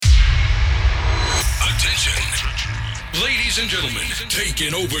Ladies and gentlemen,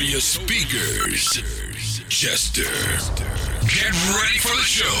 taking over your speakers, Jester. Get ready for the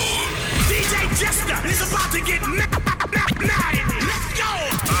show. DJ Jester is about to get mad. Let's go.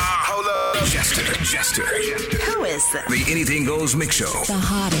 Hold up. Jester. Who is this? The Anything Goes Mixshow. The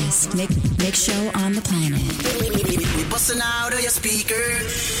hottest mix show on the planet. We busting out of your speaker.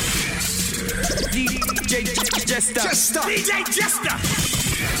 DJ Jester. DJ Jester.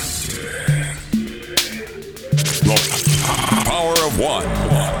 Power of One.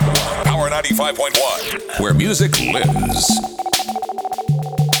 Power 95.1. Where music lives.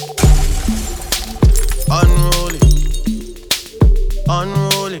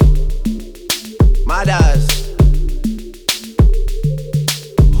 Unruly, Madas.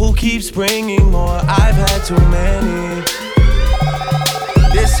 Who keeps bringing more? I've had too many.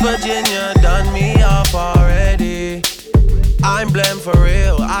 This Virginia done me off already. I'm blamed for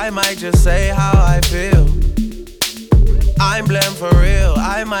real, I might just say how I feel. I'm blamed for real,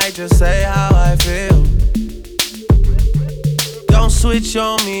 I might just say how I feel. Don't switch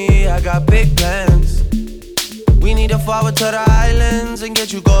on me, I got big plans. We need to forward to the islands and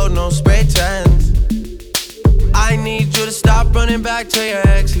get you gold, no spray tans. I need you to stop running back to your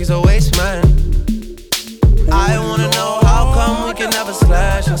ex, he's a waste man. I wanna know how come we can never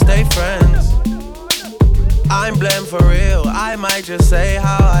slash and stay friends. I'm blamed for real, I might just say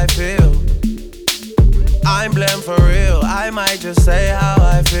how I feel. I'm blamed for real, I might just say how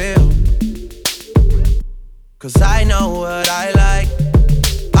I feel. Cause I know what I like,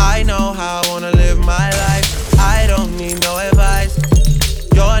 I know how I wanna live my life. I don't need no advice,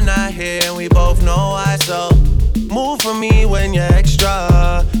 you're not here and we both know why. So move for me when you're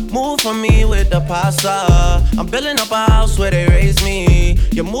extra, move for me with the pasta. I'm building up a house where they raise me.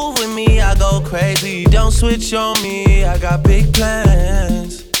 You move with me, I go crazy. Don't switch on me, I got big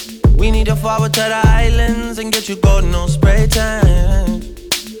plans. We need to forward to the islands and get you golden on spray tan.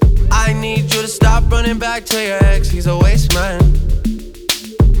 I need you to stop running back to your ex, he's a waste man.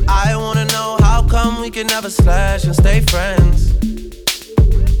 I wanna know how come we can never slash and stay friends.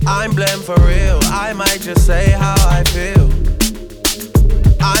 I'm blamed for real, I might just say how I feel.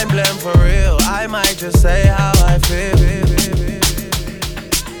 I'm blamed for real, I might just say how I feel.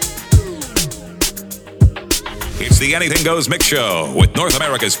 It's the Anything Goes Mix Show with North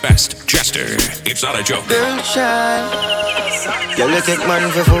America's best Jester. It's not a joke. Girl shy, girl you take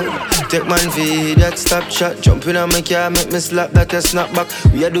man for food, take man for that stop chat. Jump in on my car, make me slap that a snap back.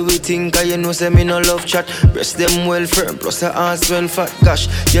 We a do we think, cause you know say me no love chat. Breast them well firm, plus the ass well fat. Gosh,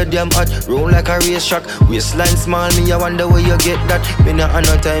 you damn hot, roll like a race track. Waistline small, me I wonder where you get that. Me not have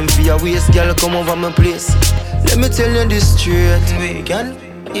no time for your waist, girl come over my place. Let me tell you this straight. We can,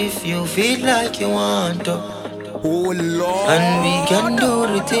 if you feel like you want to. Oh Lord. And we can do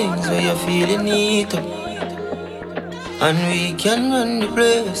the things where you feeling need to. And we can run the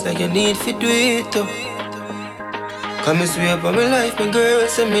place like you need to do it too. Come and swear by my life, my girl,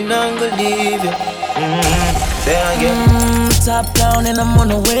 say me not gonna leave you. Say again. Top down and I'm on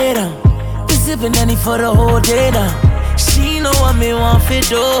the way down. We sipping any for the whole day now. She know what me want for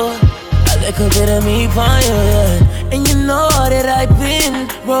do. I like a bit of me pon you, yeah. And you know that I've been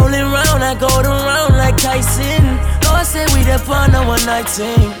rolling round, I go around like Tyson. No, I say we the fun a one night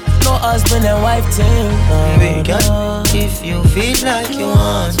thing. No husband and wife thing. We can, if you feel like you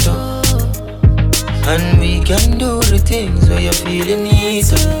want to. And we can do the things where you feeling need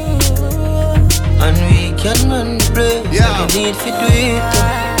to. And we can run the place like you need to do it too.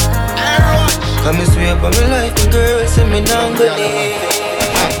 Come and swear by my life, my girl, say me not gonna leave you.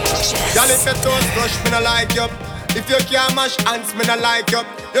 Y'all if your toes brush, me not like you. If you can't mash hands, me not like you.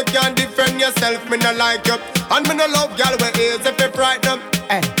 You can't defend yourself, me not like you. And me no love y'all with ears if you frighten them.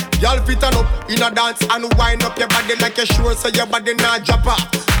 Hey. Y'all fit on up in a dance and wind up your body like you're sure so your body not drop off.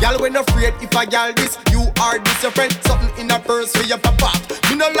 Y'all when afraid if I y'all this, you are this your friend. Something in a purse for your pop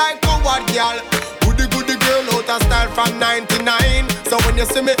off. Me no like coward y'all. Goody girl out of style from 99. So when you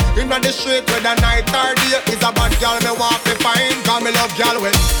see me in the street with a night or day, is a bad girl me want to find. Cause me love y'all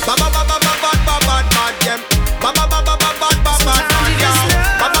with ba ba ba ba ba ba ba ba ba them. Ba ba ba ba ba ba ba ba ba girl.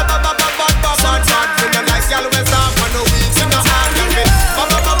 Ba ba ba ba ba ba ba ba ba. Me no like y'all with soft and no weak in the heart of it. Ba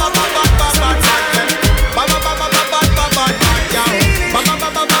ba ba ba ba ba ba ba ba them. Ba ba ba ba ba ba ba ba girl. Ba ba ba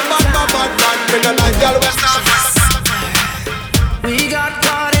ba ba ba ba ba ba. Me no like y'all with soft. We got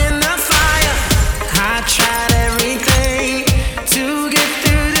caught in the fire. I tried everything to get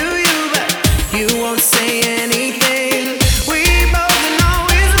through to you, but you won't say anything. We both know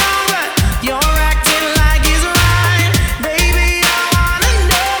it's wrong, but you're acting like it's right. Baby, I wanna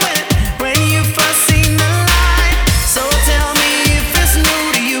know it when you first seen the light.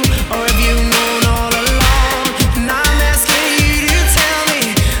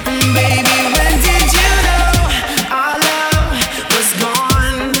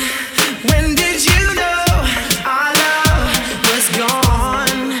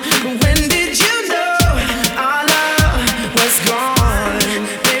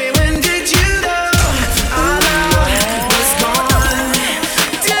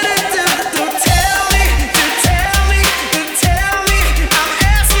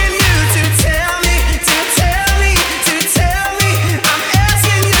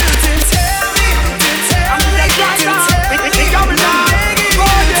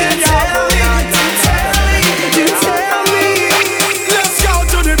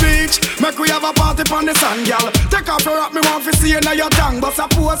 we have a party on the sun, girl. Take off your rock, me want to see you now your tongue. But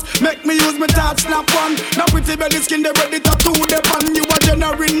suppose, make me use my touch, snap one. Now pretty belly skin, they ready to tattoo the pan. You a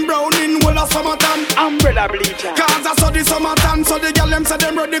genuine brown in whole of summertime. Umbrella bleacher. Cause I saw the summertime, so the girl them say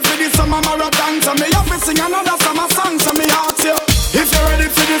them ready for the summer marathon. So me have to sing another summer song, so me ask you, if you're ready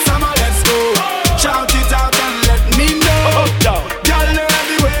for the summer, let's go. Shout it out and let me know. Girl,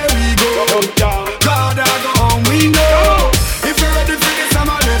 everywhere we go. God, I go home, we know. If you're ready for the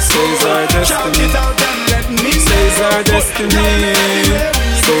summer, let's go. Shout it out and let me know. Says our destiny.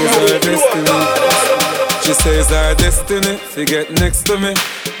 Says our destiny. She says our destiny. She get next to me.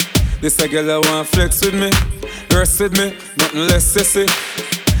 This a girl I want flex with me, rest with me, nothing less sissy.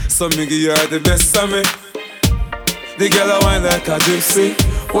 So me give her the best of me. The girl I want like a gypsy.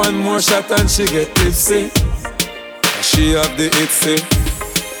 One more shot and she get tipsy. She have the itsy,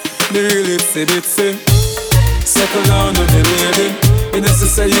 the real itsy bitsy. Settle down on the lady. You know to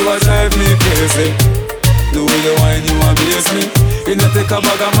say you a drive me crazy. The way you whine you amaze me. You know take a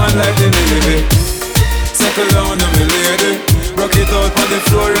bag of man like the Navy. Settle down on the lady. Rock it out on the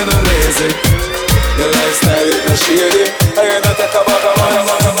floor and I'm lazy. The lifestyle is not shady. I heard that take a bag of man.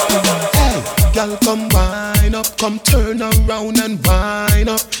 Hey, girl come wind up. Come turn around and wind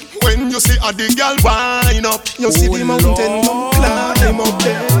up. When you see a the girl wind up, you see the mountain come climb up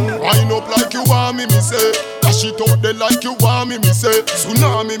there. Wind up like you want me say. Dash it out there like you want me say.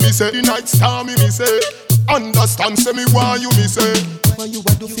 Tsunami me say. The night star me say. Understand say me why you me say. What you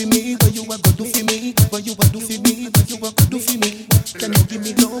a do for me? What you a go do for me? What you a do for me? What you a go do for me? Can you give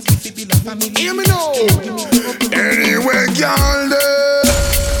me love if it be like family? Hear me now. Anyway, girl,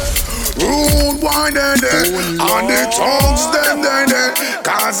 rude boy, and the tongues,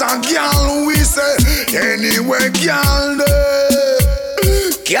 cause a girl we say. Anyway, girl,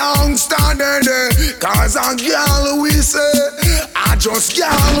 can't stand it, cause a girl we say. I just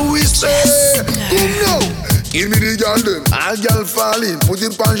girl we say. No. Give me the girl them, all girl falling. Put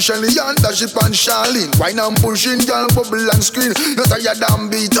it on Shelly and dash it on Charlene. Wine and pushing, girl bubble and screen. You tired and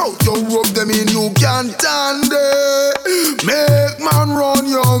beat out, you rub them in, you can't stand it. Make man run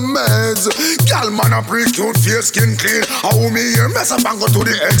your meds. Girl man a pretty cute, face skin clean. How me here mess up and go to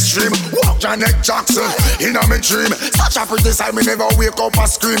the extreme. Walk Janet Jackson in a me dream. Such a pretty side, me never wake up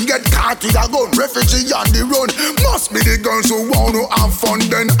and scream. Get caught with a gun, refugee on the run. Must be the girls who want to have fun.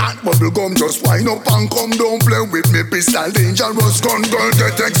 Then at bubble gum, just wind up and come down. Play with me pistol, dangerous gun. Girl,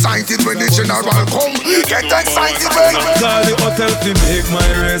 get excited when the general come. Get excited when call the hotel to make my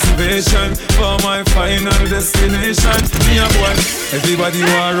reservation for my final destination. Me a boy, everybody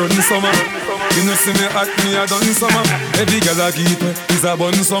want run summer. You know see me act, me a done summer. Every girl a keep is a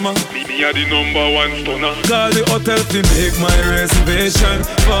bun summer. Me a the number one stunner. Call the hotel to make my reservation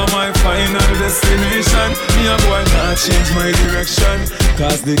for my final destination. Me a boy not change my direction,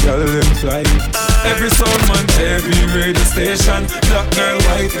 cause the girl them fly. Every sound man, every radio station. Black girl,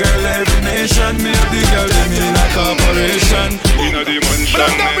 white girl, every nation. Me and the girl, them in a corporation. You know the mansion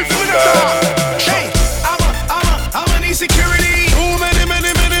in the sky. Hey, I'm an insecurity. Too many men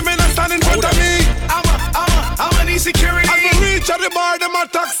are standing in front of me. I'm an insecurity. As we reach at the bar, them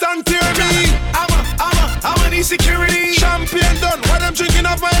attacks and tear me. I'm an insecurity. Champion done, why them drinking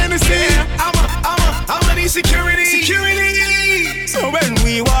off my Hennessy? I'm an insecurity. Security. So when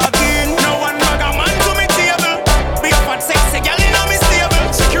we walk in, no one bag a man to me table. Big fat sexy girl in on me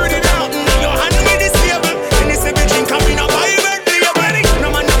stable. Security down, your hand me disable. And this every drink I'm in a buy birthday already. No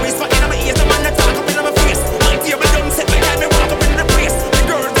man no respect in my ears, no man no talk up in my face. My table done set by time me walk up in the place. The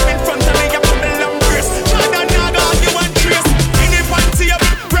girls them in front of me, a bubble and brace. Jordan Naga, you want trace. In the panty up,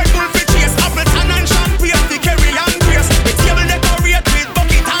 Red Bull for chase. Appleton and champagne, the Kerry and Grace. The table decorate with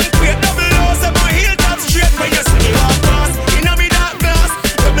bucket and crate. Double O's and my heel top straight. When you see me walk past, in a me dark glass.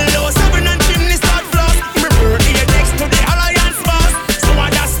 Double O's, 7 and chimney start floss. Me birthday next to the Alliance boss. So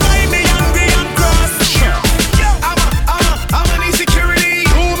I just buy me hungry and cross. I'm an insecurity.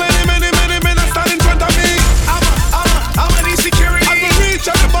 Too many men are standing in front of me. I'm an insecurity. As we reach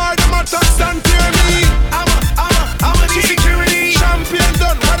at the bar, them attacks and tear me. I'm an insecurity. Champion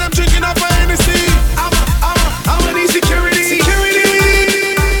done, why them drinking off my Hennessy? I'm an insecurity.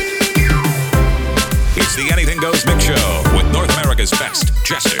 It's the Anything Goes Mixshow with North America's best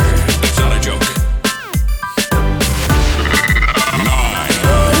Jester. It's not a joke. 9,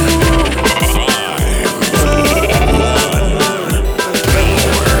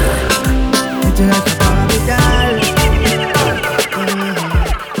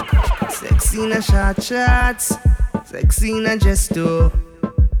 4. Sexy na short shots, sexy na gesto.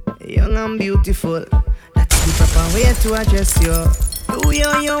 Young and beautiful, that's the proper way to address you.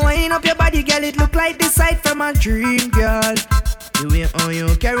 You wind up your body, girl, it look like the sight from a dream, girl. The way how you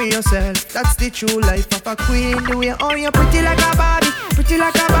carry yourself, that's the true life of a queen. The way how you pretty like a Barbie, pretty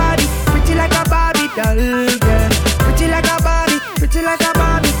like a Barbie, pretty like a Barbie doll, girl. Pretty like a Barbie, pretty like a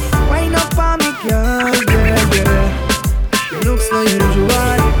Barbie. Wind up for me, girl, girl. Your looks no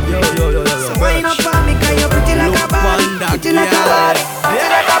usual. Yo. So wind up for me, 'cause you're pretty like a Barbie, pretty like a Barbie, pretty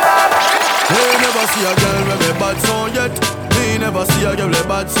like a Barbie. Me never see a girl with a bad song yet. Me never see a girl with a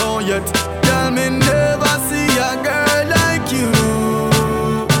bad song yet. Girl, me never see a girl like you.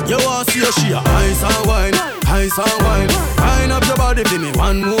 You want to see a she a ice and wine, ice and wine. Wind up your body for me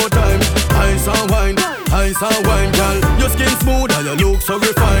one more time. Ice and wine, girl. Your skin smooth and you look so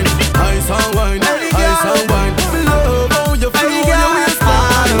refined. Ice and wine, ice and wine. Me love how you feel your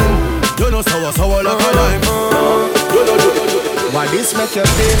waistline. You know sour like a lime. Why this make you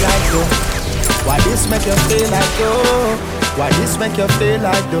feel like though? Why this make you feel like though? Why this make you feel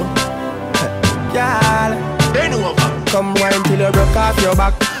like though? Girl, bend over. Come wine till you broke off your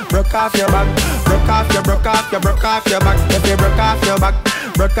back. Broke off your back. Broke off your back. If you broke off your back.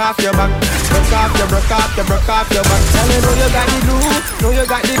 Broke off your back. Broke off your back. Tell me know you got the glue. Know you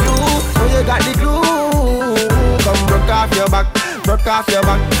got the glue. Know you got the glue. Come broke off your back. Broke off your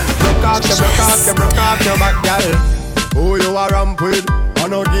back. Broke off your back, girl. Who you are ramp with?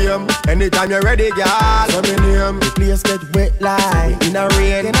 On a game. Anytime you're ready, girl. So me name. The place get wet like in a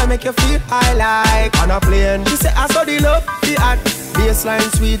rain. Then I make you feel high like on a plane. She say I saw the love, the act. Baseline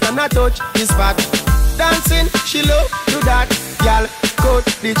sweet and I touch the spot. Dancing, she love do that. Girl, cut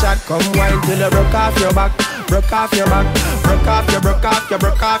the chat. Come wine till you broke off your back. Broke off your back. Broke off your back.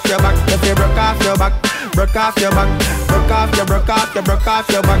 If you broke off your back. Broke off your back. Broke off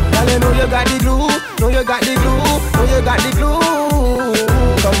your back. Girl, you know you got the glue. Know you got the glue. Know you got the glue.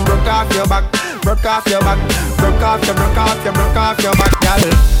 Come broke off your back. Broke off your back. Broke off your back, girl.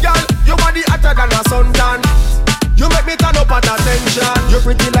 Girl, your body hotter than a suntan. You make me turn up at attention. You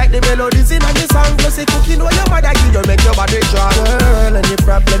pretty like the melodies in the song. Plus the cooking when your mother give you make your body strong. Girl, any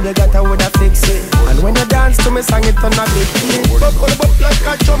problem you got I woulda fix it. And when you dance to me song it on a big beat. Bop like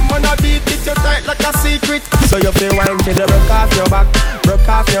a drum on a beat. It you tight like a secret. So you feel wine till you broke off your back. Broke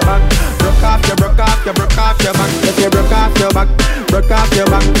off your back. Broke off your back. If you broke off your back. Broke off your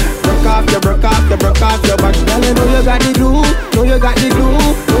back. Broke off your back. Girl, you know you got the glue. Know you got the glue.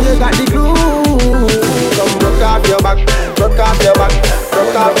 Know you got the glue. Come broke off your back, broke off your back,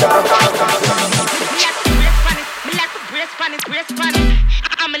 broke off your back. Me like to brace on it.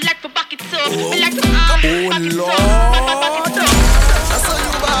 I'm like to back it up. Me like to back it up. That's how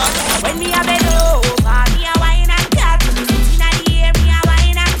you back. When me a bend over, me a wine and cat. Inna the air, me a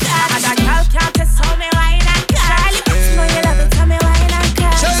wine and cat. And a girl can't test how me wine and cat. Charlie, know you love it, how me wine and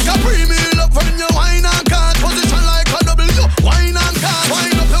cat. Shake a premium up when you wine and cat. Position like a W, wine and cat.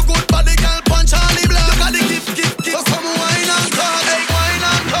 Wine up your good body, girl, punch Charlie Black. You got the gift. So come wine and cut, hey wine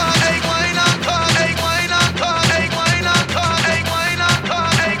and cut, hey wine and cut, hey wine and cut, hey wine and cut, hey wine and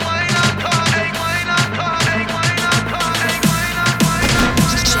cut, hey wine and cut, hey wine and cut, hey wine and cut, hey wine and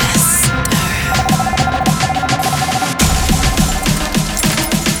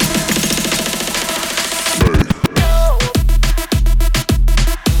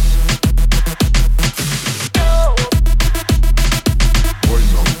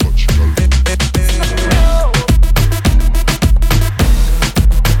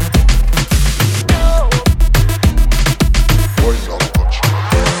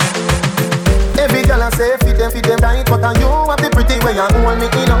Fit them tight, but you have the pretty way you hold me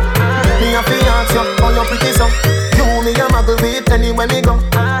in up. Me a fi ask you, how you pretty so? You me a muggle with anywhere me go.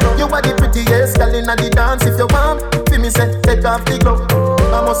 You are the prettiest girl inna the dance. If you want, fi me say take off the glove.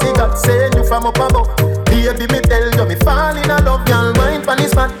 I must see God send you from up above. Baby me tell you me fall in love. Y'all mind pon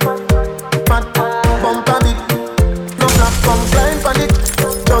this fat, bump a bit. No flap, come climb pon it,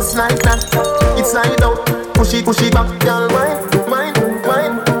 just like that. It's slide out, push it back. Y'all mind.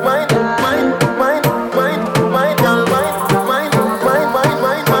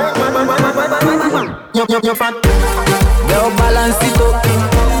 You're fat. Girl, balance it up.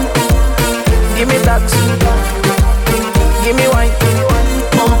 Give me that. Give me wine.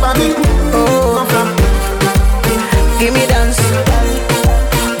 Bump a bit. Oh, give me dance.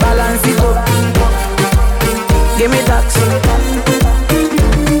 Balance it up. Give me that.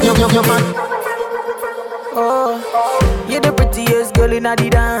 You're fat. Oh, you're the prettiest girl in the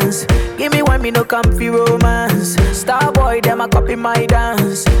dance. Give me one, me no comfy romance. Star boy, them a copy my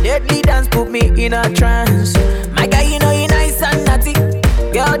dance. Deadly dance put me in a trance. My guy, you know you nice and naughty.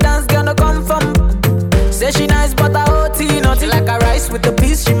 Girl dance gonna come from. Say she nice but a OT. Nothing like a rice with the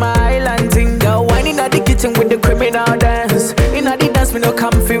peas, she my island thing. Girl whining at the kitchen with the criminal dance. In the dance, me no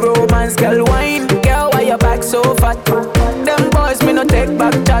comfy romance. Girl wine, girl why your back so fat? Them boys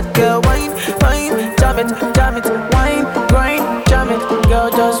that girl, wine, wine, jam it, wine, grind, jam it, girl,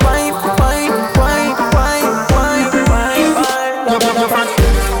 just wine, wine, wine, wine, wine, wine, wine.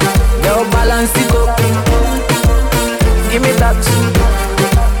 Girl, balance it up. Give me that,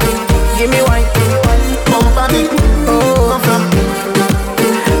 give me wine, oh,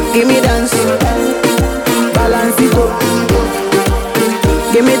 give me dance, balance it up.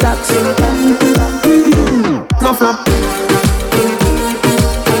 Give me that, no flop.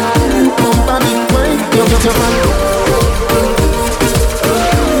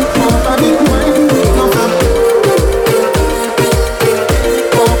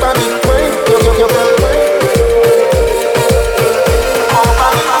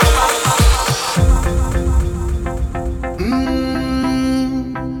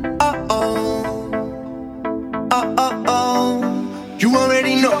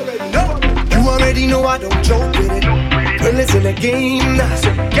 I don't joke with it. Well, it's in a game now.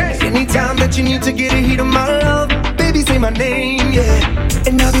 Anytime that you need to get a heat of my love, baby, say my name, yeah.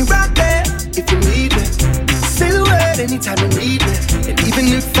 And I'll be right there if you need me. Say the word anytime you need me. And even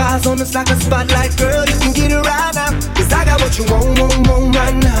if eyes on us like a spotlight, girl, you can get it right now. Cause I got what you want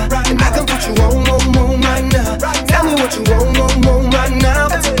right now. And I can put you on right now. Tell me what you want right now.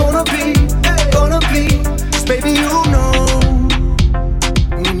 What's it gonna be? Cause baby, you know,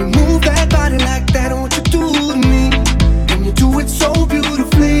 when you move that body like that, what you do to me, and you do it so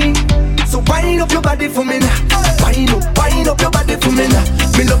beautifully. So wind up your body for me now. Wind up your body for me now.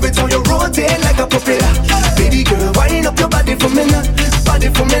 Me love it how you rotate like a propeller. Baby girl, wind up your body for me now. Body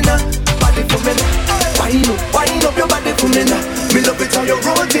for me now. Body for me now. Wind up your body for me now. Me love it how you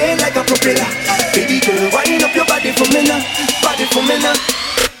rotate like a propeller. Baby girl, wind up your body for me now. Body for me now.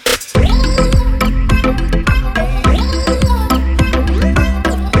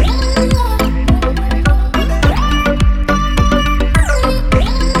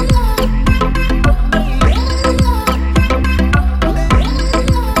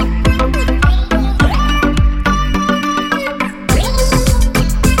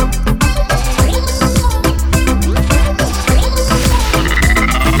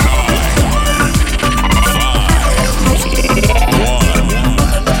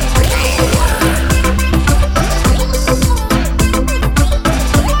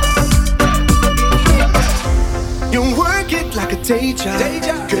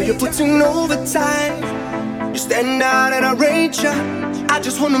 Girl, you're putting overtime. You stand out and I rate ya. I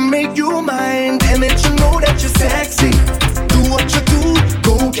just wanna make you mine. Damn it, you know that you're sexy. Do what you do,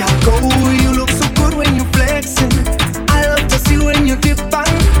 go girl, go. You look so good when you flexing. I love to see when you dip and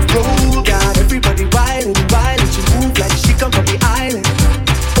roll. Got everybody wildin', wildin'. You move like she come from the island.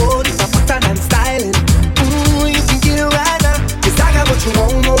 Oh, this a pattern and styling. Ooh, you can get it right now. Cause I got what you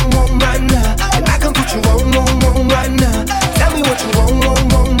want right now. And I can put you on right now. Tell me what you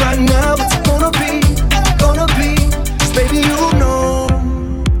want right now. What's it gonna be? Cause baby, you know,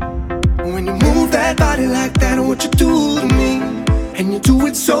 when you move that body like that, what you do to me, and you do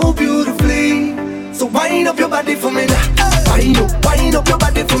it so beautifully. So wind up your body for me now. Wind up your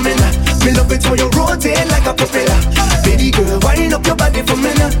body for me now. Me love it how you rotate like a propeller. Baby girl, wind up your body for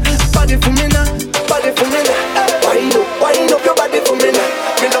me now. Body for me now. Body for me now. Wind up your body for me now.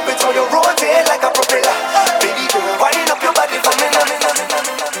 Me love it how you rotate like a propeller. Baby girl, wind up your body for me now.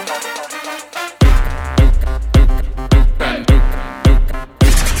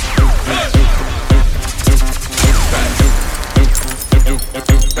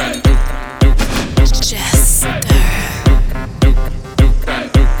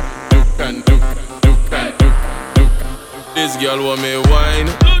 This girl want me wine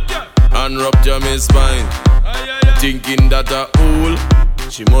and rupture me spine. Thinking that a fool,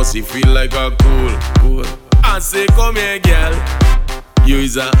 she must feel like a cool. I say come here girl, you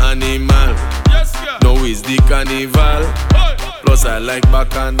is an animal. Now is the carnival. Plus I like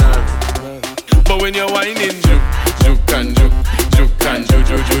bacchanal. But when you're whining, juke and juke, juke and juke,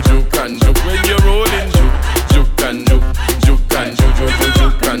 juke and juke. When you're rolling, juke and juke, juke and juke,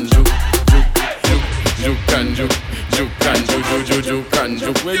 juke and juke, juke and juke, juke and juke, juke and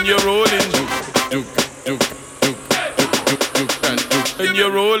juke. When you're rolling, juke and juke. When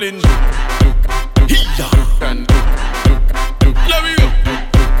you're rolling, juke and juke. Let me go.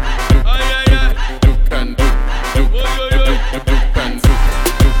 Juke and juke, juke and juke.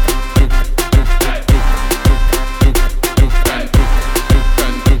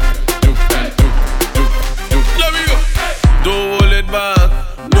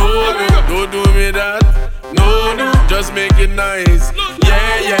 Don't do me that. No, just make it nice.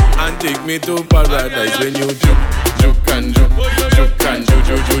 Yeah, and take me to paradise when you juke and juke, juke and juke,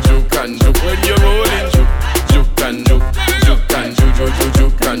 juke and juke. When you're rolling, juke and juke, juke and juke,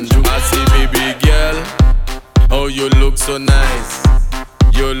 juke and so nice.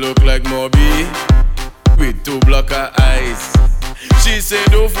 You look like Moby with 2 blocker eyes. She said,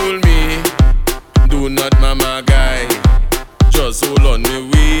 don't fool me, do not mama guy. Just hold on me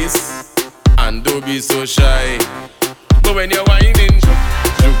waist and don't be so shy. But when you're whining,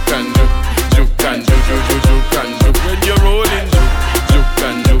 juke and juke, juke and juke, juke, juke and juke. When you're rolling, juke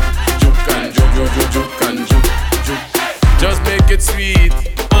and juke, juke and juke, juke, juke and juke, juke. Just make it sweet.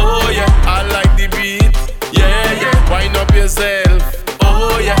 Oh yeah, I like the beat. Yeah, yeah, wind up yourself.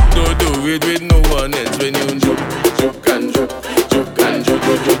 Oh yeah, don't do it with no one else. When you juke, juke and juke, juke and juke,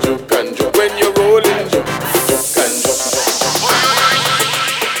 juke, juke and juke. When you're rolling, juke and juke.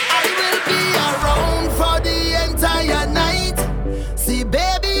 I will be around for the entire night. See,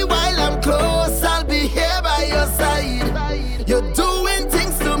 baby, while I'm close, I'll be here by your side. You're doing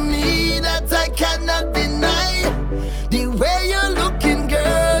things to me that I cannot deny. The way you're looking,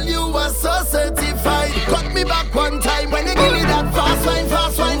 girl, you are so certified. Cut me back one time when you give me that fast wine,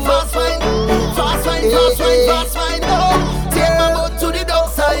 fast wine, fast wine, fast wine, fast wine, fast wine. Oh, take my boat to the dock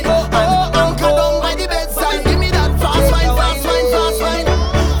side and anchor down by the bedside. Give me that fast wine, fast wine, fast wine,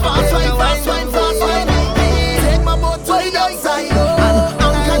 fast wine, fast wine, fast wine. Take my boat to the dock side and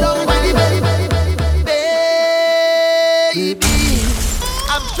anchor down by the bedside. Baby,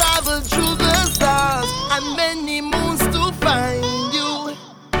 I've traveled through the stars and many moons to find you,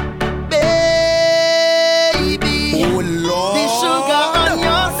 baby. Oh Lord, the sugar on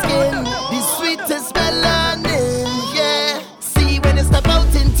your skin, the sweetest melanin, yeah. See when you step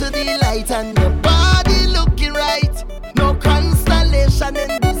out into the light and your body looking right, no constellation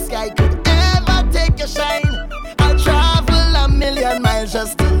in the sky could ever take your shine. I'll travel 1,000,000 miles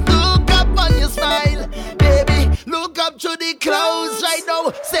just to look up on your smile, baby. Look up to the clouds right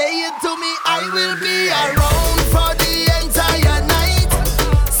now. Say it to me, I will be around for the entire night.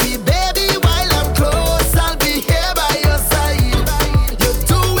 See, baby, while I'm close, I'll be here by your side. You're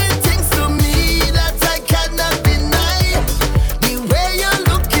doing things to me that I cannot deny. The way you're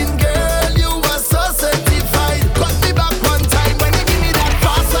looking, girl, you are so certified. Cut me back one time when you give me that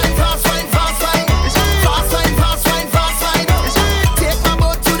fast wine, fast wine, fast wine, fast wine, fast wine, fast wine. Take my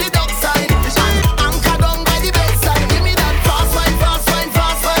boat to the dock side and anchor down by the bedside. Give me that fast wine, fast wine,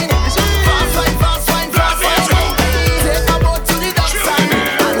 fast wine, fast wine, fast wine, fast wine. Take my boat to the dock side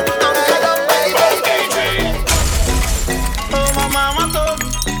and anchor down by the bedside. Oh, my mama told me,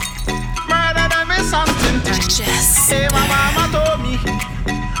 murder them is something time. Hey, my mama told me,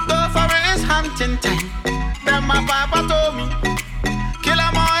 go for it is hunting time. Then my papa told me, kill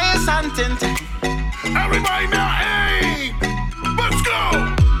 'em all is hunting time. Everybody now, hey, let's go.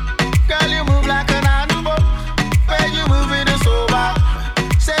 Girl, you move like an animal. Where you moving is so bad.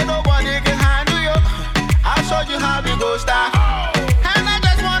 Say nobody can handle you. I'll show you how we go start. And I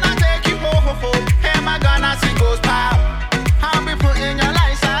just wanna take you home. Hey, my gun, I see goes pow. I'll be putting your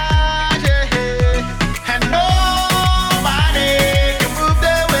lights out, yeah. And nobody can move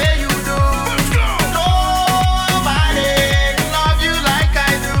the way you do. Nobody can love you like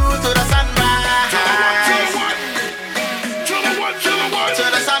I do. To the sunrise, To the what? to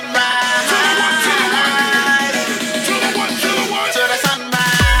the sunrise, To the what? to the sunrise.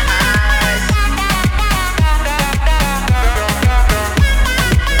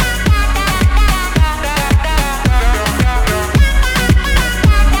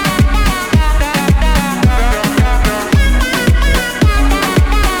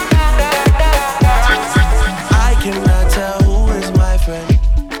 I cannot tell who is my friend.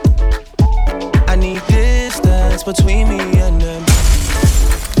 I need distance between me and them.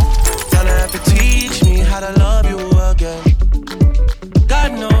 Gonna have to teach me how to love you again.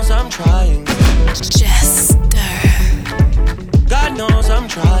 God knows I'm trying. God knows I'm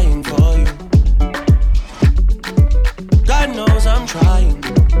trying for you. God knows I'm trying.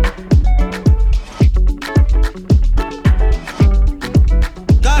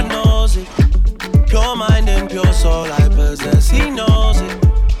 God knows it. Pure mind and pure soul I possess. He knows it.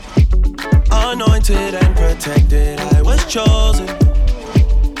 Anointed and protected, I was chosen.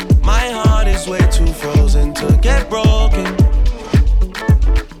 My heart is way too frozen to get broken.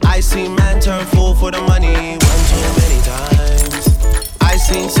 I see man turn fool for the money one too many times. I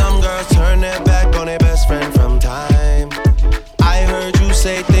seen some girls turn their back on their best friend from time. I heard you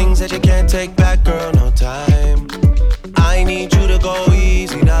say things that you can't take back, girl, no time. I need you to go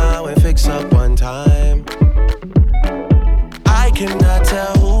easy now and fix up one time. I cannot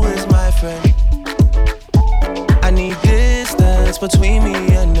tell who is my friend. I need distance between me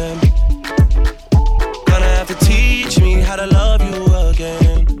and them. Gonna have to teach me how to love you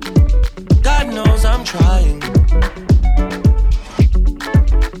again. God knows I'm trying.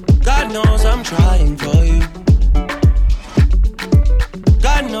 God knows I'm trying for you.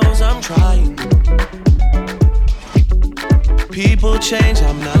 trying. People change,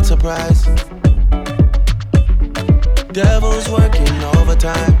 I'm not surprised. Devil's working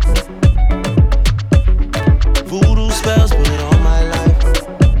overtime. Voodoo spells put on my life.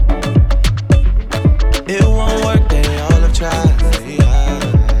 It won't work, they all have tried.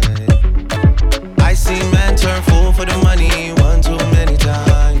 I seen men turn fool for the money one too many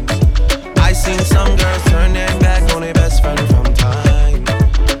times. I seen some girls turn their back on their best friend from time.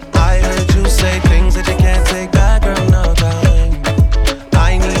 I heard you say things that you can't take back, girl, no time.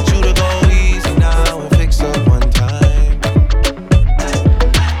 I need you to go easy now and fix up one time.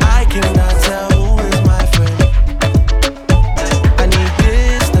 I cannot tell who is my friend. I need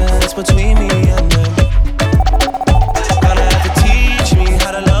distance between me and them. Gonna have to teach me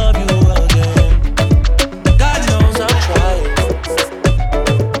how to love you again. God knows I'm trying.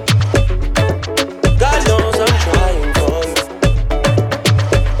 God knows I'm trying for you.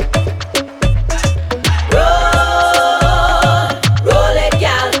 Roll it,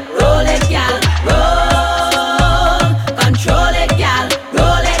 gal, roll it, gal, roll. Control it, gal,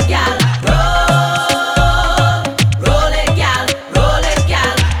 roll it, gal, roll. Roll it, gal, roll it,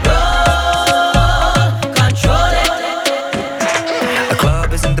 gal, roll. Control it. The club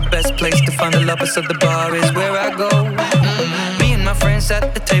isn't the best place to find the lovers, so the bar is where I go. Me and my friends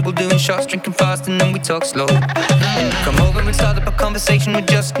at the table doing shots, drinking fast, and then we talk slow. Come over and start up a conversation with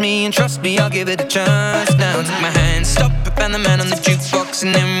just me, and trust me, I'll give it a chance. Now take my hand, stop it, and the man on the jukebox,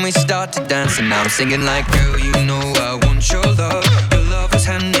 and then we start to dance. And now I'm singing like, girl, you know I want your love. Your love is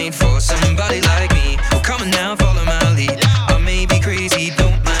handmade for somebody like me. Well, come on now, follow my lead. I may be crazy,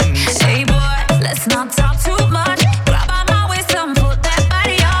 don't mind me. Hey boy, let's not talk too much. Grab on my waist and put that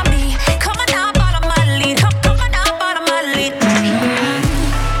body on me. Come on now, follow my lead. Come on now, follow my lead.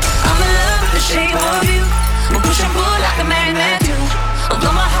 I'm in love with the shape of you. We'll push and pull like a magnet do.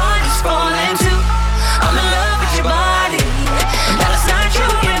 Although my heart is falling too. I'm in love with your body. And last night you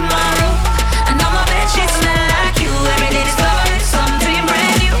were in my room. And now my bed sheets smell like you. Every day discovering something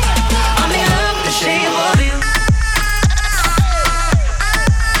brand new. I'm in love with the shape of you.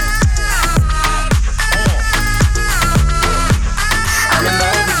 I'm in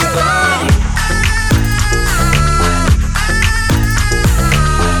love with your body.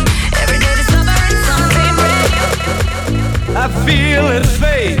 Every day discovering something brand new. I feel it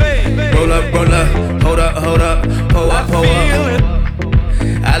fade. Roll up, hold up, pull up.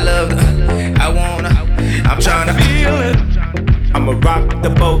 I love the, I wanna, I'm tryna feel it. I'ma rock the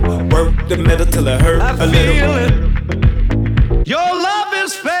boat, work the middle till it hurt a little. Feel it. Your love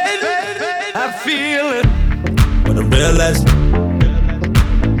is fading. I feel it. But the realest,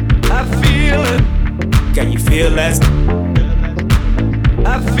 I feel it. can you feel that?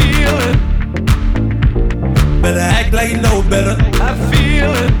 I feel it. Better act like you know better. I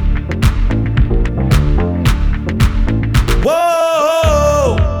feel it.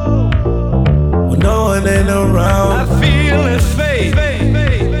 Whoa, when no one ain't around. I feel it fade.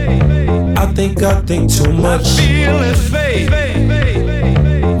 I think too much. I feel it fade.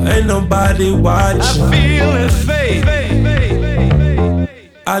 Ain't nobody watching. I feel it fade.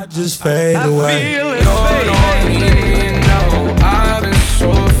 I just fade away. I feel it fade. I've been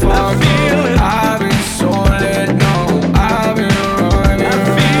so far gone. I've been so let go. I've been running. I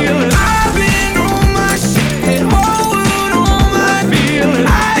feel it. I've been on my shit, holding on my feeling. I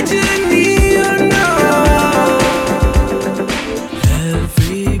just need to know.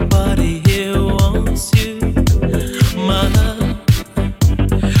 Everybody here wants you, my love,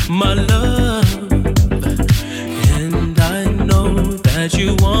 my love. And I know that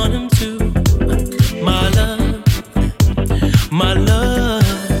you want him to, my love, my love.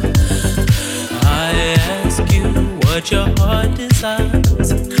 I ask you what your heart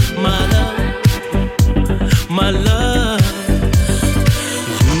desires, my love, my love.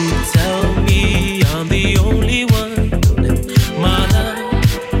 You tell me I'm the only one, my love,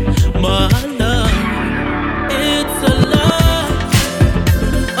 my love. It's a lie,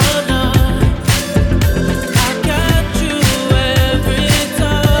 a lie. I got you every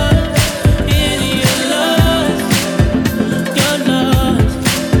time in your love.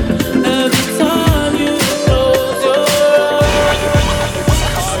 Every time you close your eyes.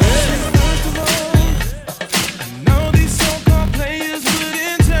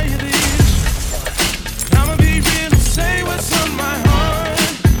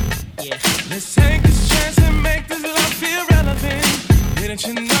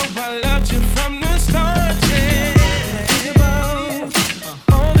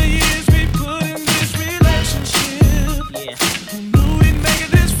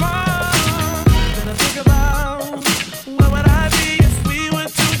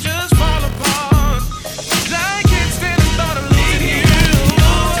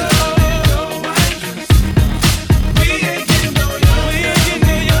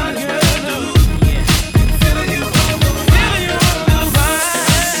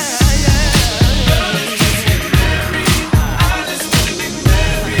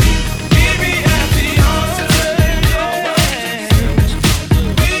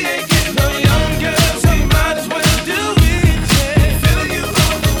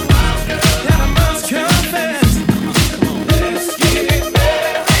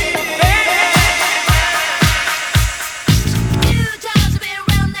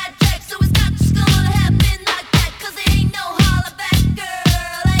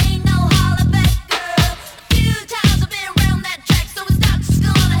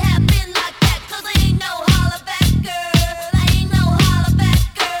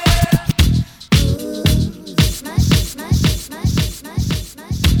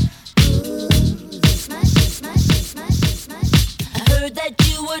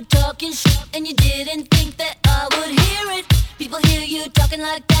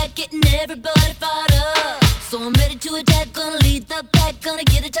 back, getting everybody fired up. So I'm ready to attack, gonna lead the pack, gonna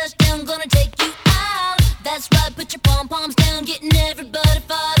get a touchdown, gonna take you out. That's right, put your pom-poms down, getting everybody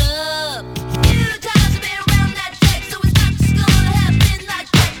fired up. Few times I've been around that track, so it's not just gonna happen like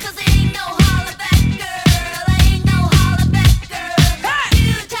that, 'cause there ain't no holler back, girl. There ain't no holler back, girl.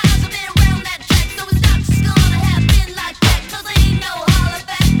 Few times I've been around that track, so it's not just gonna happen like that, 'cause there ain't no holler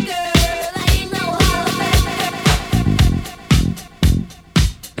back, girl. There ain't no holler back, girl.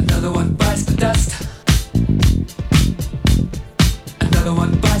 Another one bites the dust. Another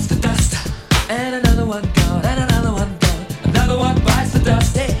one bites the dust. And another one gone, and another one gone. Another one bites the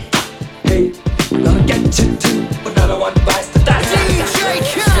dust. Hey, hey, we're gonna get you too. Another one bites the dust.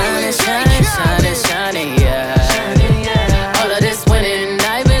 Shining, shining, shining, shining, yeah. All of this winning,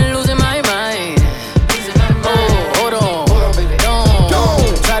 I've been losing my mind. Oh, hold on,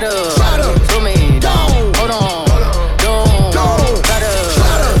 don't try to slow me down. Hold on, don't try to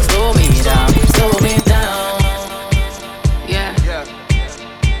slow me down, slow me down. Yeah.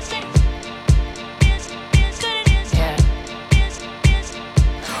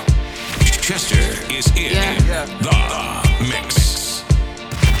 Chester is in the mix.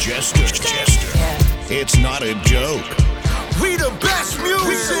 Jester. It's not a joke. We the best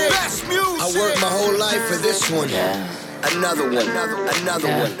music. I worked my whole life for this one. Another one.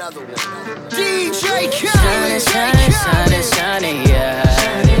 DJ Khaled. Shining, shining, shining,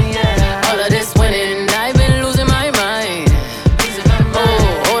 yeah. All of this winning, I've been losing my mind. Oh,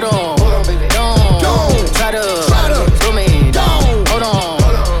 hold on, don't try to slow me down. Hold on,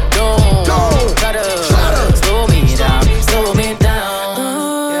 don't try to slow me down, slow me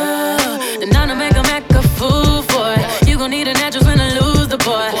down. The nine to make a fool for it. You gon' need a natural when I lose the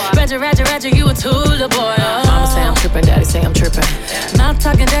boy. Ratchet, you a tool, the boy. Mama say I'm trippin', daddy say I'm trippin'. Mouth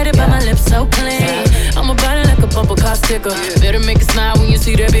talking dirty, but my lips so clean. I'm a body like a bumper car sticker. Better make it smile when you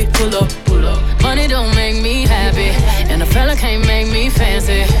see that big pull up. Money don't make me happy, and a fella can't make me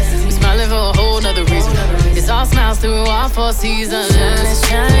fancy. We smiling for a whole nother reason. It's all smiles through all 4 seasons.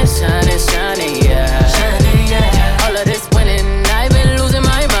 Shining, shining, shining, yeah. All of this winning, I've been losing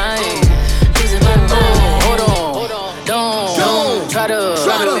my mind. Oh, hold on, don't try to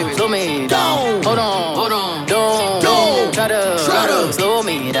slow me down. Hold on, don't try to slow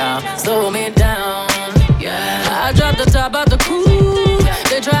me down, slow me down. Yeah, I dropped the top out the coupe.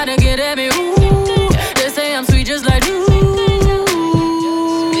 They try to get at me, ooh. They say I'm sweet just like you.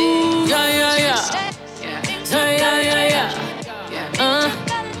 Yeah. Say yeah.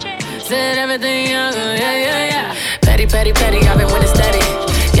 Said everything young, yeah. Petty, I've been winning steady.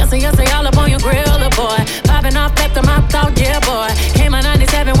 Yes, all up on your grill, the boy. Popping off after my thought, yeah, boy. Came out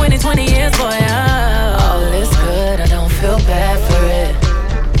 97, winning 20 years, boy. All is good, I don't feel bad for it.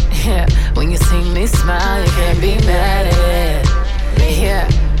 Yeah, when you see me smile, you can't be mad at it. Yeah,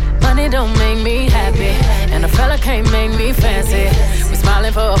 money don't make me happy, and a fella can't make me fancy. We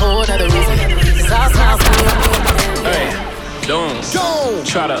smiling for a whole other reason. It's all smiles through. Hey, don't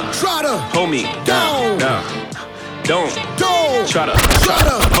try to hold me down. Don't try to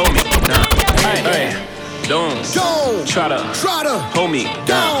hold me down. Hey, don't try to hold me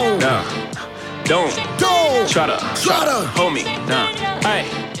down. Don't try to hold me down. Hey.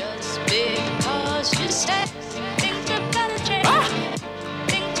 Just because you say things are gonna change.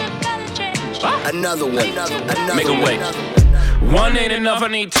 Things are gonna change. Another one. Make 'em wait. One ain't enough, I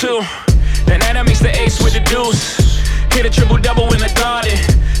need two. And that makes the ace with the deuce. Hit a triple-double in the garden.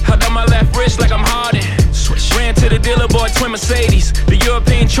 Held on my left wrist like I'm Harden. Ran to the dealer, bought twin Mercedes. The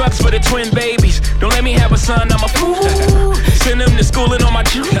European trucks for the twin babies. Don't let me have a son, I'm a fool. Send them to school and on my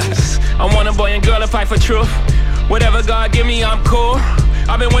juice. I want a boy and girl to fight for truth. Whatever God give me, I'm cool.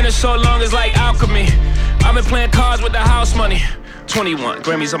 I've been winning so long, it's like alchemy. I've been playing cards with the house money. 21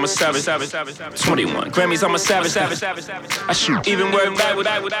 Grammys, I'm a savage. 21 Grammys, I'm a savage. I shoot even word back with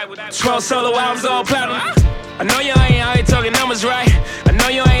 12 solo albums, all platinum. I know you ain't out here talking numbers right. I know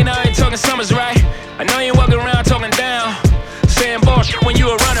you ain't out here talking summers right. I know you ain't walking around talking down, saying bullshit when you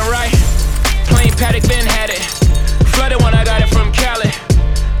were running right. Plain Paddock, Ben had it. Flooded when I got it from Cali.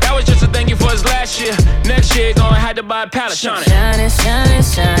 That was just a thank you for his last year. Next year, gonna have to buy a pallet. Shining,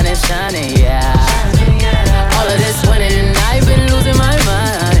 yeah. All of this winning, I've been losing my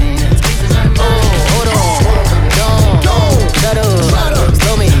mind. Oh, hold on, don't try to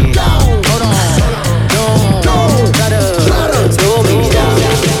slow me down. Hold on, don't try to slow me down.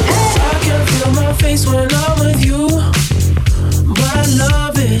 I can feel my face when I'm with you, but I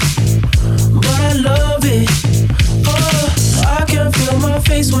love it. Oh, I can feel my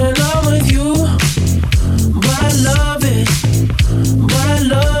face when I'm with you, but I love it.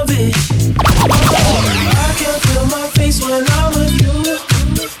 I can feel my face when I'm with you.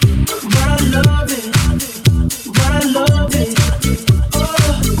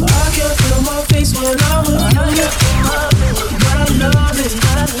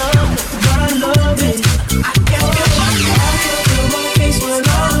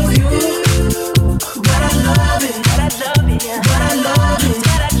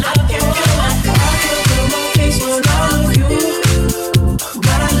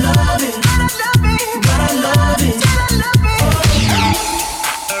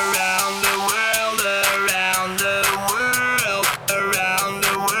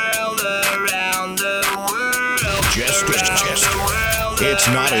 It's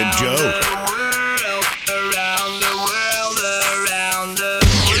not a joke.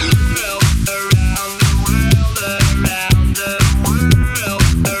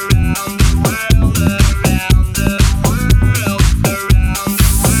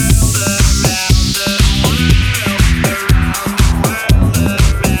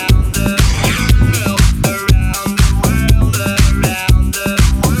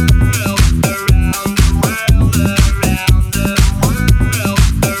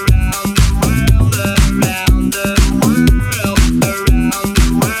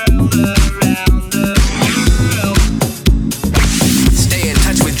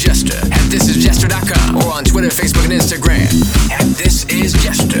 Facebook and Instagram. And this is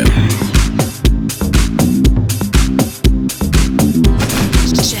Jester.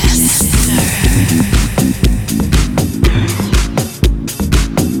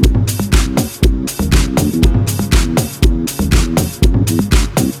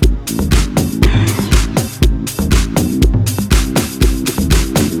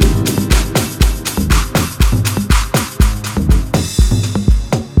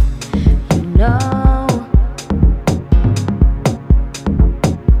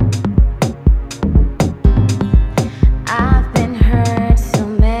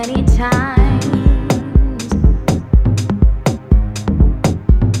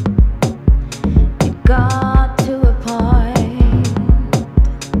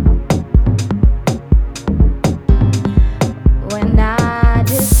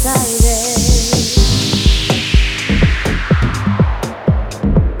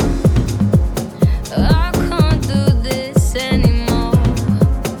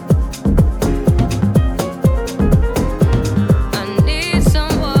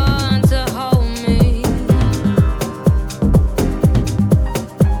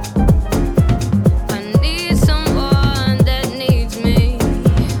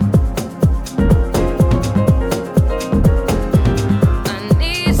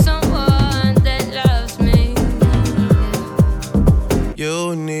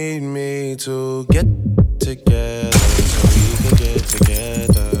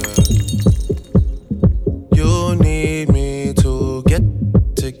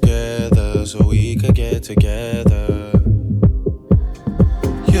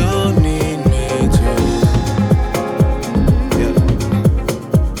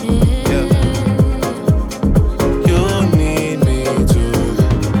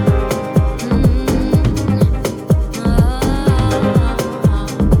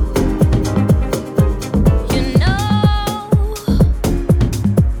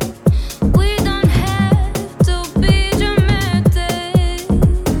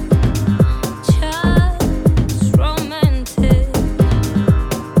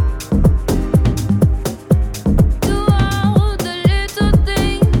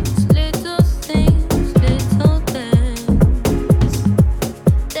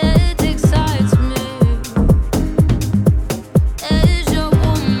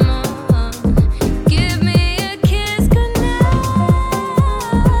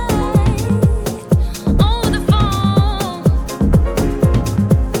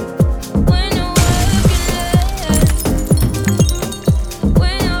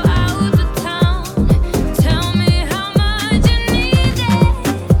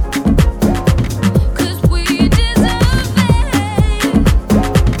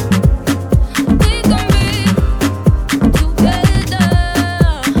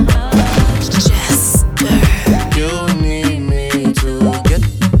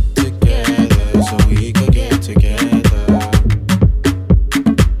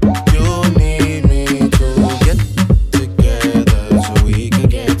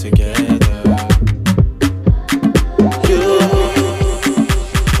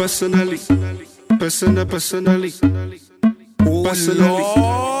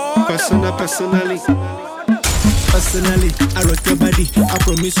 Personally, I rock your body. I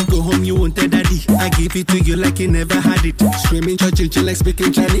promise you go home, you won't tell daddy. I give it to you like you never had it. Screaming, chill like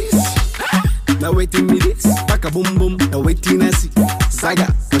speaking Chinese. Now waiting me this, pack a boom boom. Now waiting I see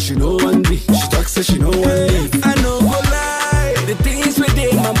Saga, but she know one me. She talks so she know one leave. I know go lie, the things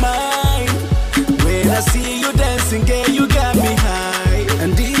within my mind. When I see you dancing, girl, you got me high.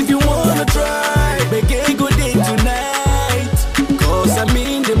 And if you wanna try, begin good day tonight. Cause I'm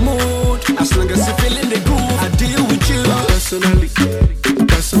in the mood. As long as you feeling the groove, I deal with you.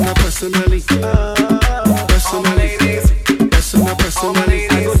 Personally,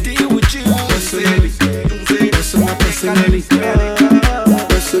 I go deal with you. Personally.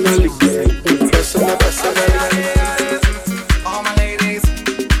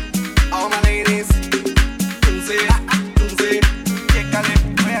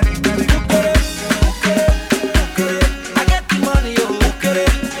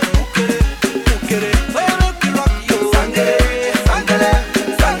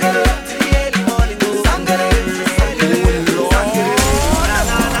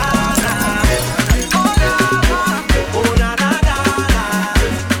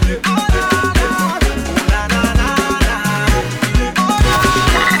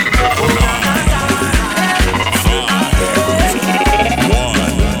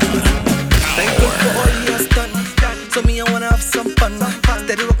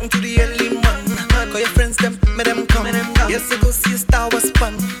 Steady rocking to the early man. Call your friends them, make them come. Yes, I go see a star was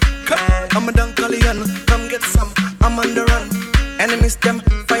fun. I'm a Dunkalian, come get some. I'm on the run. Enemies them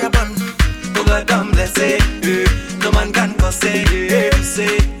fire ban. Oh God, damn, let's say, no man can go say, you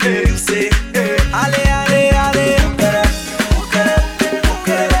say, you say, ale, ale, ale.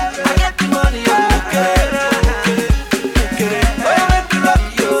 I get the money,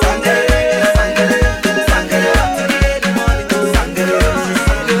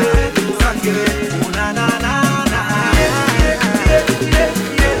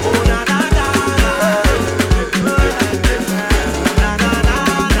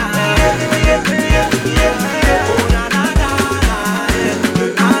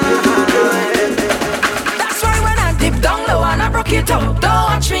 don't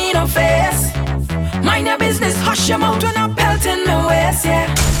watch me no face. Mind your business, hush your mouth when I'm pelting my waist,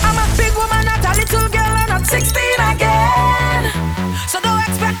 yeah. I'm a big woman, not a little girl, and not 16 again. So don't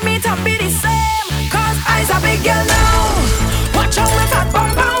expect me to be the same, cause I's a big girl now. Watch how my fat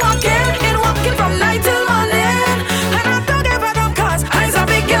bumper walking from night till morning. And I don't give a damn cause I's a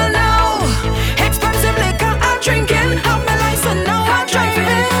big girl now. Expensive liquor I'm drinking, have my license now I'm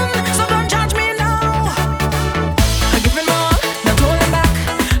driving. So don't judge me now. I give it more.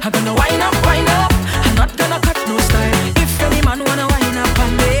 I'm gonna wind up, I'm not gonna cut no style. If any man wanna wind up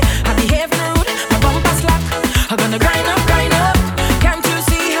on me, I behave rude, my bumper slack. I'm gonna grind up. Can't you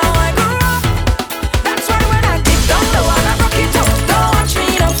see how I grew up? That's why when I dig down low and I rock it out, don't watch me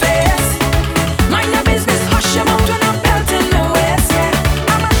no face. Mind your business, hush your mouth when I'm belting my waist, yeah.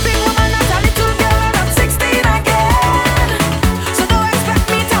 I'm a big woman, not a little girl, and I'm 16 again. So don't expect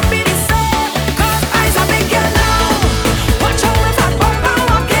me to be the same, cause I's a big girl now. Watch how my fat bumper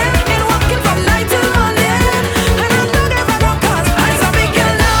walking from night till morning. And I'm not ever wrong cause I's a big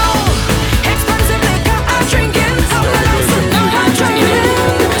girl now. Expensive liquor I'm drinking, I'm the license now I'm driving.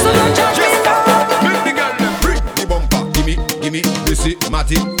 So don't judge me now. Make the girl them bring the bumper. Gimme, Bessie,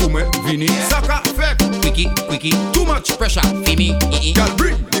 Matty, Ume, Vinny. Soca, fake, quickie, too much pressure. Gimme, girl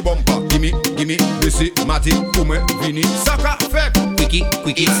bring the bumper. Gimme, Bessie, Matty, Ume, Vinny. Soca, fake, quickie,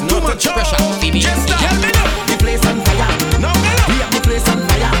 too much pressure. Gimme, girl me up. The place on fire. Now we have the place on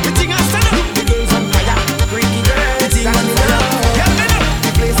fire. The thing I stand up. The girls on fire. Freaky girl. The thing on fire. Girl me up.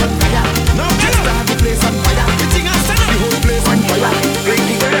 The place on fire. Now the place on fire. The thing I stand up. The whole place on fire.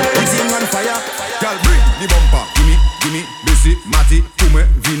 Freaky girl. The thing on fire. Girl bring the bumper. Gimme, Bessie, Matty, Ume,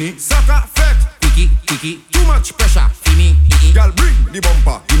 Vinny. Soca, fake, quickie, too much pressure. Gimme, girl bring the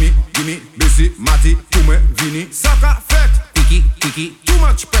bumper. Gimme, Bessie, Matty, Ume, Vinny. Soca, fake, quickie, too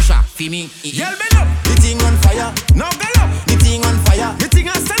much pressure. Gimme, girl bend up. The thing on fire. Now bend up. The thing on fire. The thing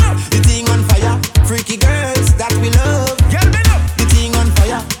I stand up. The thing on fire. Freaky girls that we love. Girl bend up. The thing on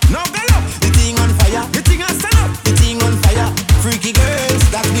fire. Now bend up. The thing on fire. The thing I stand up. The thing on fire. Freaky girls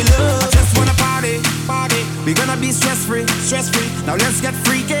that we love. I just wanna party. We gonna be stress-free. Now let's get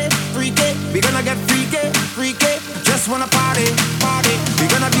freaky. We gonna get freaky. Just wanna party. We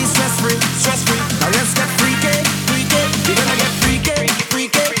gonna be stress-free. Now let's get freaky. We gonna get freaky.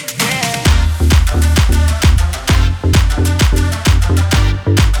 Yeah.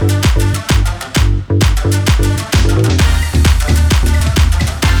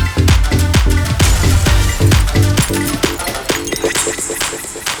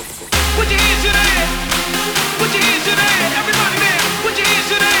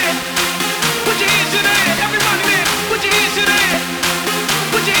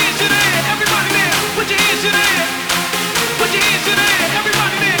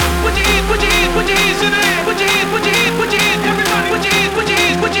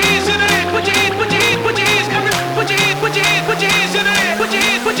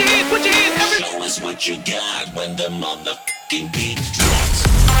 Show us what you got when the motherfucking beat drops.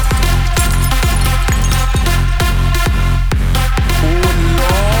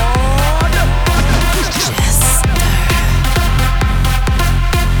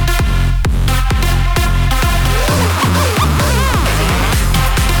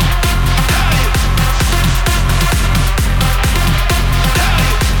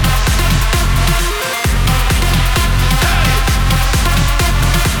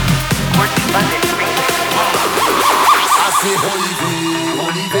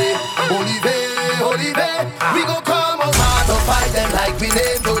 We go come out hard to fight them like we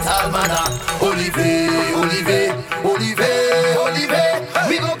name total manna. Olive.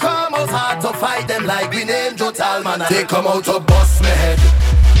 We go come out hard to fight them like we name total manna. They come out to bust my head.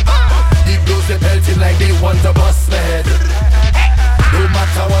 The blows they pelting like they want to bust my head. No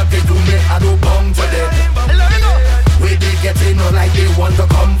matter what they do me, I don't come to them. Where they get in like they want to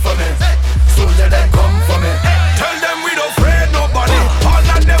come for me. So let them come for me. Tell them we don't afraid nobody.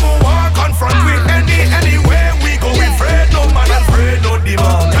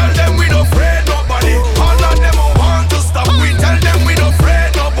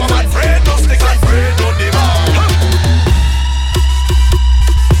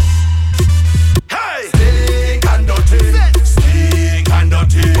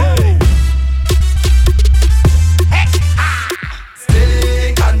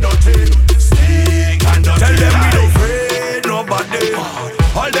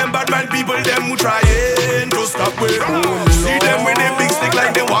 All them bad man people, them who trying to stop me. See them with a big stick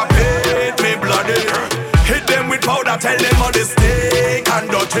like they want paint me bloody. Hit them with powder, tell them how they stink and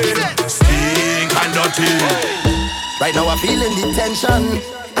dirty. Stink and dirty. Right now I'm feeling the tension,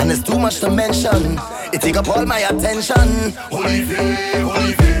 and it's too much to mention. It take up all my attention. Holy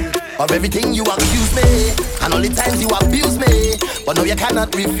of everything you accuse me, and all the times you abuse me, but now you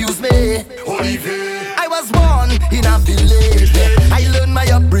cannot refuse me. Holy I was born in a village. I learned my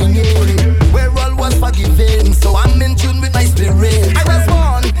upbringing, where all was forgiven. So I'm in tune with my spirit. I was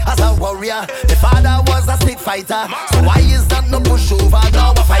born as a warrior. My father was a stick fighter. So why is that no pushover?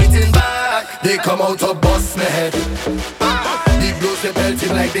 Now we're fighting back. They come out to bust me head. The blows they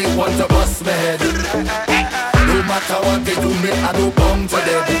belting like they want to bust me head. No matter what they do, me I don't bum to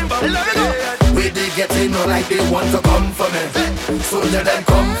them. Where they get in, no like they want to come for me. So let them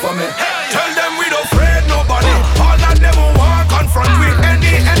come for me. Tell them we don't afraid nobody. All of them who want confront with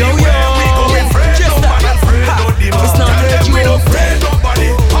anywhere we go. We afraid nobody, afraid no demon. Tell them we don't afraid nobody.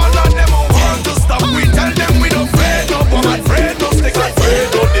 All of them who want to stop we. Tell them we don't afraid nobody, afraid no stick, afraid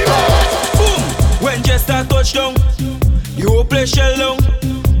no demon. Boom. When just a touchdown, the whole place shell down.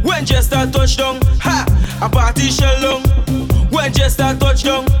 When just a touchdown, ha, a party shell down. When just a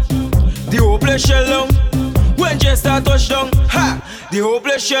touchdown, the whole place shell down. When just a touchdown, ha, the whole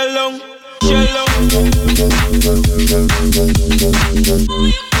place shell down. Shell down.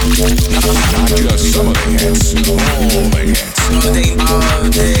 Not just some of the hits, all the hits. All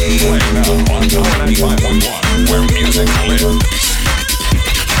day. Playing now on Power 95.1, where music lives.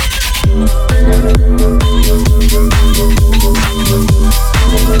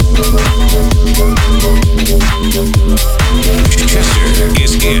 Chester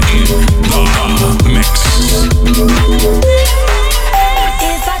is in the mix.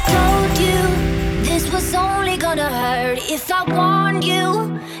 If I told you this was only gonna hurt, if I warned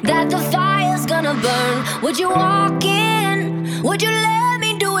you that the fire's gonna burn, would you walk in? Would you let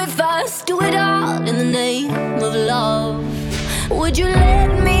me do it first? Do it all in the name of love. Would you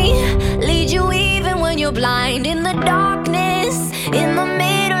let me lead you even when you're blind? In the darkness, in the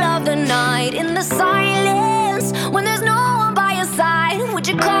middle of the night, in the silence, when there's no one by your side, would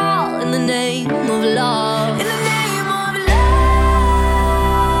you call in the name of love? In the name of love,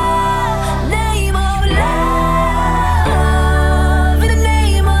 name of love, in the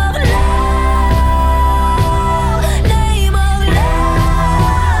name of love, name of love,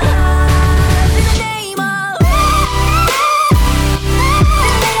 in the name of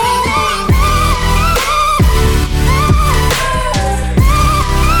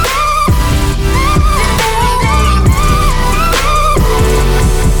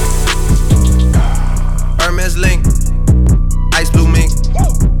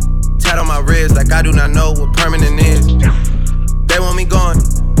like I do not know what permanent is. They want me gone,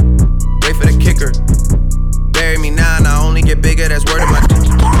 wait for the kicker. Bury me now and I only get bigger, that's word of my.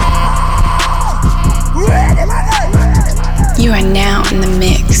 You are now in the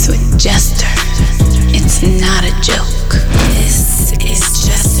mix with Jester. It's not a joke. This is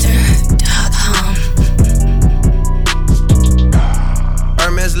Jester.com.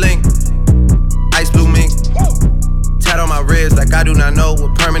 Hermes link, ice blue mink. Tat on my wrist like I do not know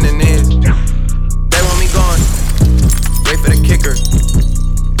what permanent is. They want me gone, wait for the kicker.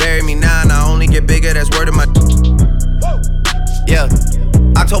 Bury me now and I only get bigger, that's word of my. Yeah,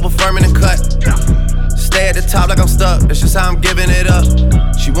 October firm in the cut. Stay at the top like I'm stuck, that's just how I'm giving it up.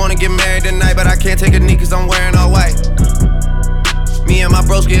 She wanna get married tonight, but I can't take a knee cause I'm wearing all white. Me and my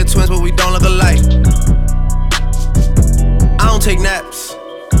bros get twins, but we don't look alike. I don't take naps.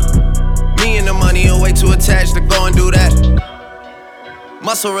 Me and the money are way too attached to go and do that.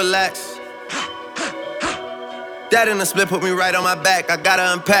 Muscle relax. That in the split put me right on my back, I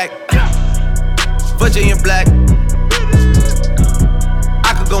gotta unpack. Virginia black.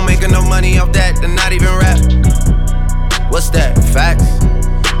 I could go make enough money off that to not even rap. What's that, facts?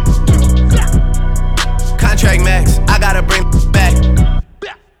 Contract max, I gotta bring back.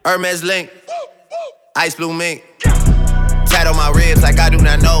 Hermes link, ice blue mink. Tat on my ribs like I do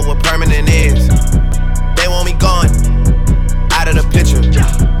not know what permanent is. They want me gone, out of the picture.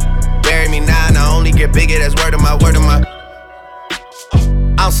 Bury me now and I only get bigger, that's word of my, word of my.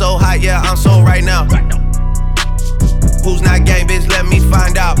 I'm so hot, yeah, I'm so right now. Who's not gang, bitch, let me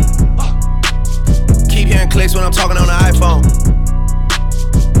find out. Keep hearing clicks when I'm talking on the iPhone.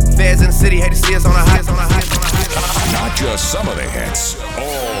 Feds in the city hate to see us on the highs, on the highs, on the highs. Not just some of the hits,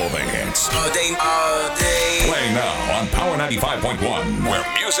 all the hits. All day, all day. Playing now on Power 95.1, where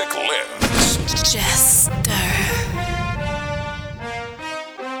music lives. Jester.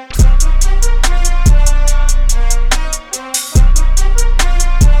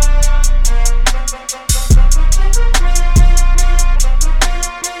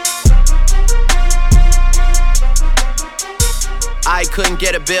 couldn't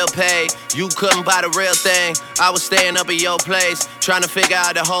get a bill paid. You couldn't buy the real thing. I was staying up at your place, trying to figure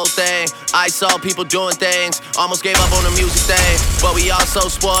out the whole thing. I saw people doing things, almost gave up on the music thing. But we all so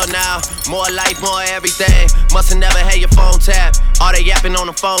spoiled now. More life, more everything. Must've never had your phone tap. All they yapping on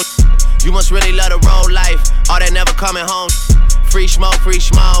the phone. You must really love the road life. All that never coming home. Free smoke,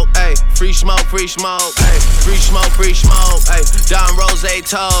 ayy. Free smoke, ayy. Free smoke, ayy. Don Rose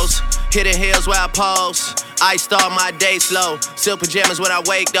toes. Hitting heels where I pose. I start my day slow. Silk pajamas when I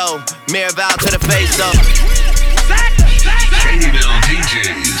wake though. Mirror vow to the face though.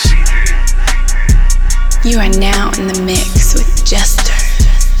 You are now in the mix with Jester.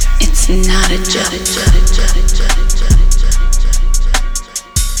 It's not a joke.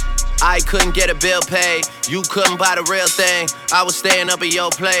 I couldn't get a bill paid. You couldn't buy the real thing. I was staying up at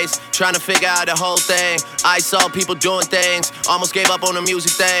your place, trying to figure out the whole thing. I saw people doing things, almost gave up on the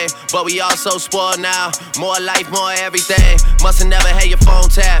music thing. But we all so spoiled now. More life, more everything. Must've never had your phone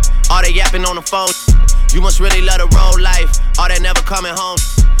tap. All they yapping on the phone. You must really love the road life. All that never coming home.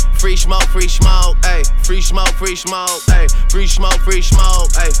 Free smoke, ayy. Free smoke, ayy. Free smoke,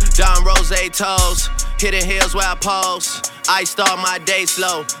 ayy. Don Rose toes. Hitting heels where I pose. I start my day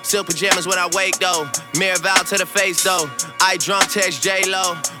slow. Silk pajamas when I wake though. Mirror vow to the face though. I drunk text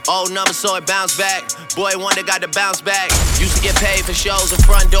J-Lo. Old number so it bounce back. Boy wonder got to bounce back. Used to get paid for shows in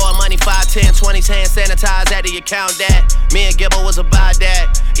front door. Money 5, 10, 20s hand sanitized. Had to account that. Me and Gibbo was about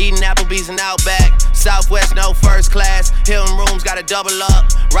that. Eating Applebee's and Outback. Southwest no first class. Hilton rooms gotta double up.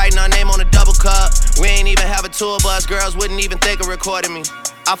 Writing our name on a double cup. We ain't even have a tour bus. Girls wouldn't even think of recording me.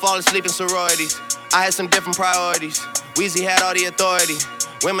 I fall asleep in sororities. I had some different priorities. Weezy had all the authority.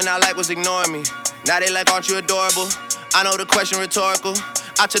 Women I like was ignoring me. Now they like, aren't you adorable? I know the question rhetorical.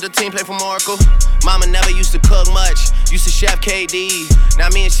 I took the team play from Oracle. Mama never used to cook much. Used to Chef KD. Now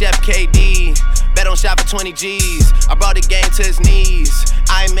me and Chef KD. Bet on shop for 20 G's. I brought the game to his knees.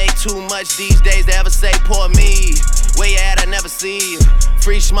 I ain't make too much these days to ever say poor me. Where you at, I never see you.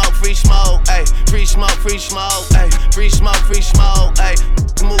 Free smoke, ayy. Free smoke, ayy. Free smoke, ayy.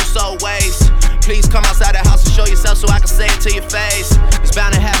 Move so waste. Please come outside the house and show yourself so I can say it to your face. It's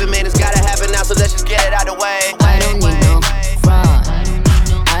bound to happen, man, it's gotta happen now, so let's just get it out the way. I don't need no fraud.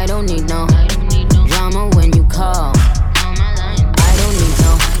 I don't need no drama when you call. I don't need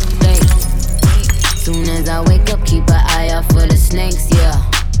no fake. Soon as I wake up, keep an eye out for the snakes, yeah.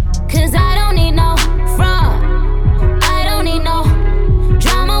 Cause I don't need no fraud. I don't need no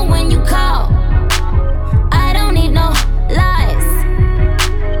drama when you call. I don't need no lies.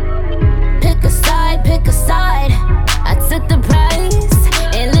 Pick a side. I took the prize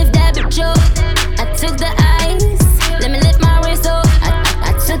and lift that bitch up. I took the ice, let me lift my wrist up.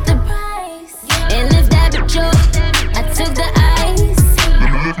 I took the prize and lift that bitch up. I took the ice,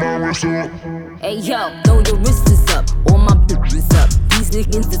 let me lift my wrist up. Hey yo, throw your wrists up, all my bitches up. These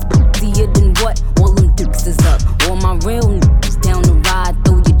niggas is prettier than what? All them dicks is up. All my real niggas down the ride,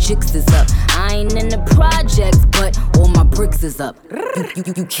 throw your chicks is up. I ain't in the projects, but all my bricks is up.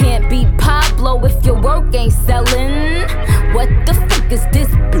 You can't be Pablo if your work ain't selling. What the fuck is this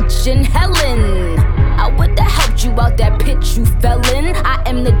bitch in Helen? I would've helped you out that pit you fell in. I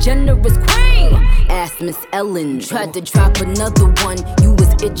am the generous queen. Ask Miss Ellen. Tried to drop another one, you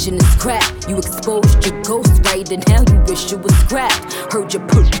was itching to scrap. You exposed your ghost right and now you wish you was scrapped. Heard your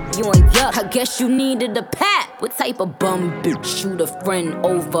put you on yuck, I guess you needed a pat. What type of bum bitch shoot a friend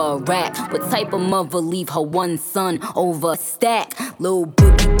over a rack? What type of mother leave her one son over a stack? Little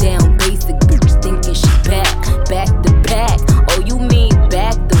boogie down basic bitch thinking she back to back. Oh you mean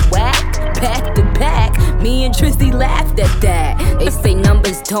back to whack? Back to back. Me and Tristy laughed at that. They say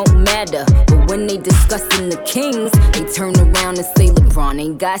numbers don't matter, but when they discussing the Kings, they turn around and say LeBron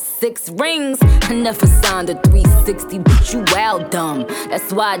ain't got 6 rings. I never signed a 360, but you wild dumb.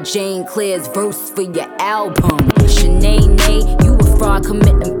 That's why Jane Claire's verse for your album. Sinead, you a fraud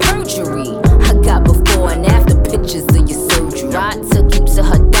committing perjury. I got before and after pictures of your surgery. I took you to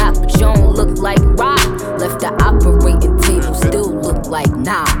her doc, but you don't look like Rock. Left the operating table, still look like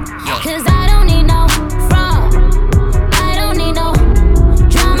nah. Cause I don't need no fraud. I don't need no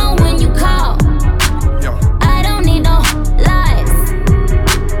drama when you call. I don't need no lies.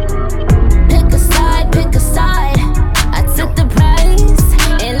 Pick a side. I took the prize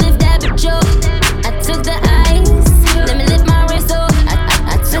and lift that bitch up. I took the ice, let me lift my wrist up.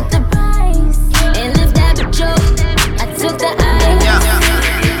 I took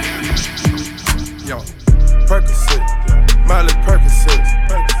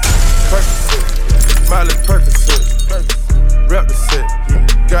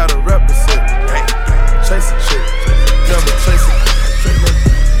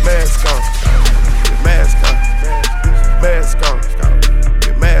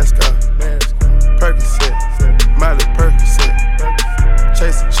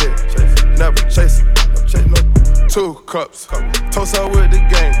shit. Never chasing, no chase, no. 2 cups, toast up with the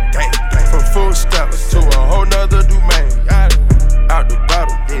gang. From food stamps to a whole nother domain. Out the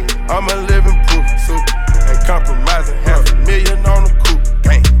bottle, I'm a living proof. Ain't compromising, $500,000 on the coupe.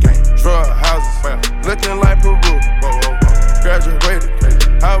 Drug houses, looking like Peru.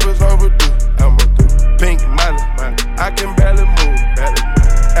 Graduated, I was overdue. I'm a dude. Pink money, I can barely move.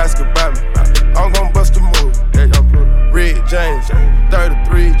 Ask about me, I'm gon' bust a move. Red James,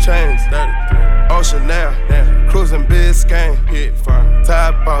 33 chains. Ocean now, cruising Biscayne.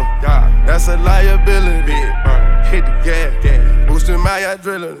 Top off, that's a liability. Hit the gas, boosting my yacht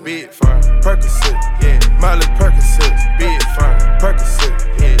drilling. Percocet, Miley Percocet,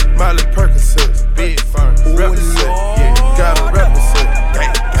 Percocet, Miley Percocet, represent, gotta represent.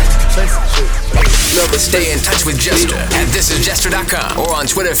 Chasing shit, Stay in touch with Jester at thisisjester.com or on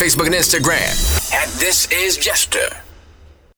Twitter, Facebook, and Instagram at This Is Jester.